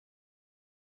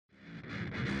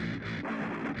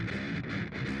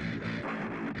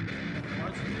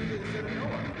Hey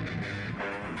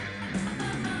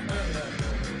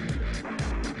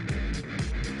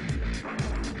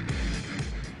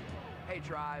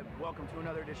Tribe, welcome to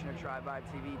another edition of Tribe Vibe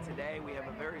TV. Today we have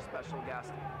a very special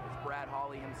guest. It's Brad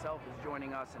Hawley himself is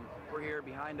joining us, and we're here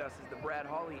behind us is the Brad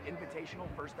Hawley Invitational,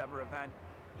 first ever event.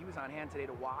 He was on hand today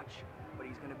to watch, but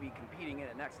he's going to be competing in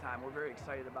it next time. We're very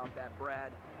excited about that.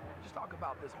 Brad, just talk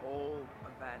about this whole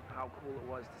event, how cool it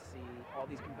was to see all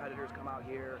these competitors come out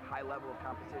here, high level of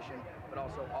competition, but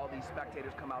also all these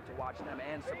spectators come out to watch them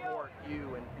and support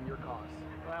you and your cause.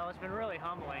 Well, it's been really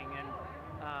humbling, and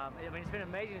I mean, it's been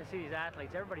amazing to see these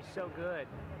athletes. Everybody's so good,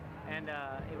 and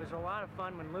it was a lot of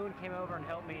fun when Lewin came over and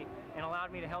helped me and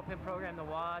allowed me to help him program the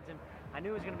WODs. And I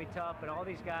knew it was going to be tough, but all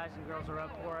these guys and girls are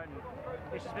up for it, and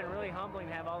it's just been really humbling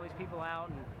to have all these people out,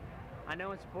 and I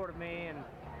know in support of me, and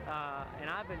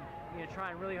I've been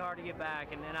trying really hard to get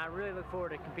back, and I really look forward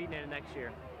to competing in it next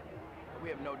year. We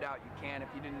have no doubt you can. If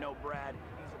you didn't know Brad,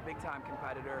 he's a big-time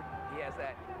competitor. He has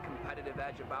that competitive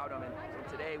edge about him. And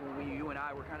so today, when you and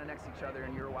I were kind of next to each other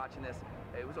and you were watching this,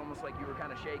 it was almost like you were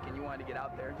kind of shaking. You wanted to get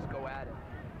out there and just go at it.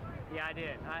 Yeah, I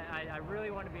did. I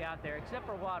really wanted to be out there, except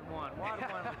for WOD 1. WOD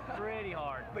 1 was pretty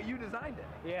hard. But you designed it.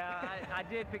 Yeah, I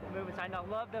did pick the movements. I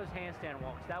love those handstand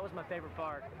walks. That was my favorite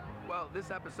part. Well,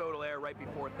 this episode will air right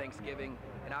before Thanksgiving,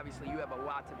 and obviously you have a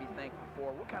lot to be thankful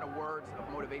for. What kind of words of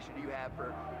motivation do you have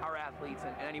for our athletes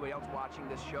and anybody else watching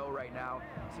this show right now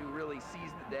to really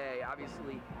seize the day?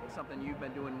 Obviously, it's something you've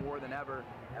been doing more than ever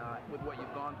with what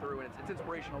you've gone through, and it's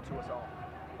inspirational to us all.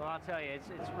 Well, I'll tell you,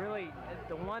 it's really,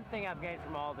 the one thing I've gained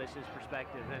from all this is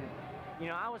perspective. And,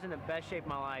 I was in the best shape of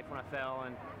my life when I fell,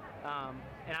 and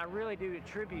I really do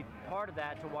attribute part of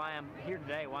that to why I'm here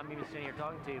today, why I'm even sitting here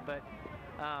talking to you. But,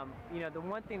 the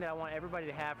one thing that I want everybody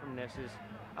to have from this is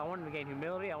I want them to gain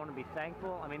humility. I want them to be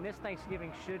thankful. I mean, this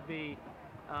Thanksgiving should be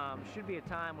a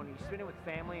time when you spend it with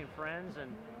family and friends,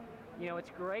 and,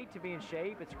 it's great to be in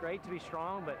shape. It's great to be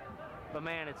strong, but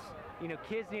man, it's,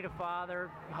 kids need a father,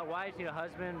 wives need a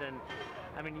husband, and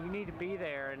I mean, you need to be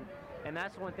there, and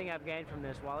that's one thing I've gained from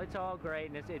this. While it's all great,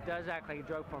 and it does act like a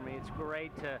joke for me, it's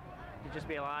great to just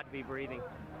be alive, to be breathing.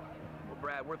 Well,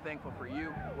 Brad, we're thankful for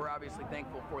you. We're obviously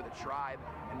thankful for the tribe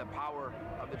and the power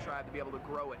of the tribe to be able to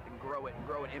grow it and grow it and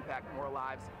grow and impact more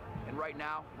lives. And right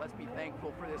now, let's be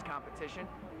thankful for this competition,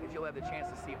 because you'll have the chance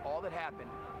to see all that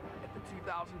happened at the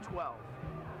 2012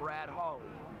 Brad Hawley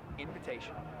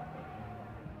Invitational.